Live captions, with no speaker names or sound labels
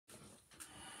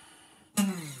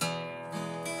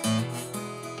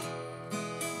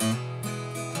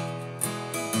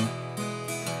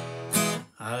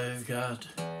got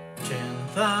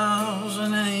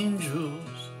 10,000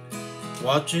 angels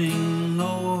watching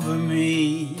over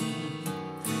me,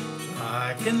 so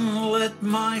I can let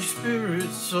my spirit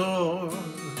soar,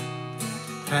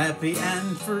 happy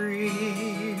and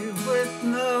free, with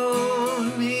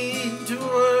no need to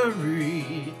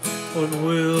worry what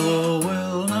will or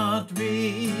will not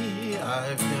be.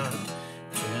 I've got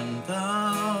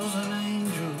 10,000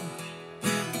 angels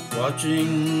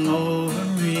watching over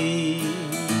me,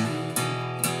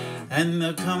 and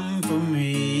they'll come for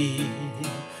me,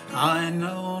 I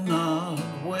know not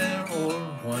where or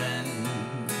when,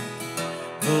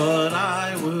 but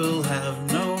I will have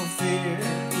no fear,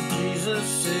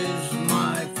 Jesus is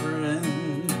my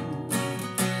friend.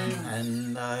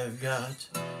 And I've got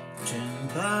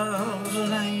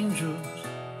 10,000 angels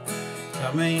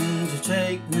coming to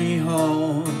take me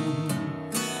home.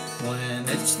 When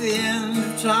it's the end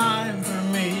of time for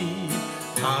me,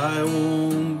 I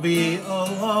won't be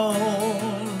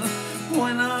alone.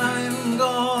 When I'm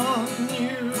gone,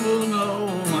 you will know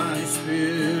my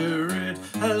spirit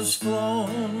has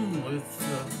flown with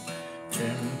the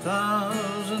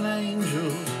 10,000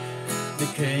 angels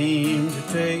that came to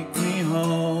take me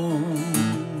home.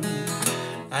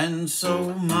 And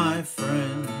so, my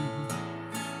friend,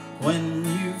 when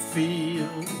you feel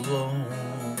alone,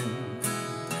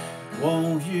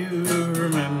 won't you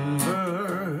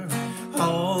remember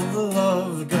all the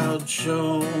love God's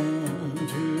shown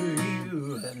to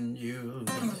you? And you've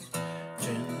got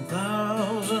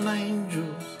 10,000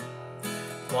 angels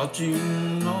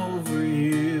watching over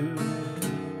you.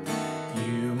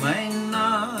 You may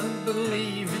not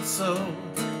believe it so,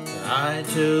 but I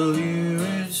tell you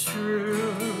it's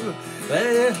true.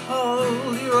 They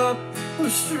hold you up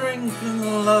with strength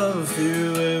and love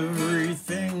through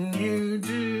everything you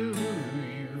do.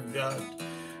 You've got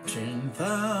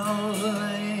 10,000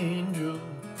 angels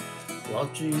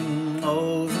watching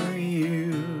over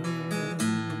you.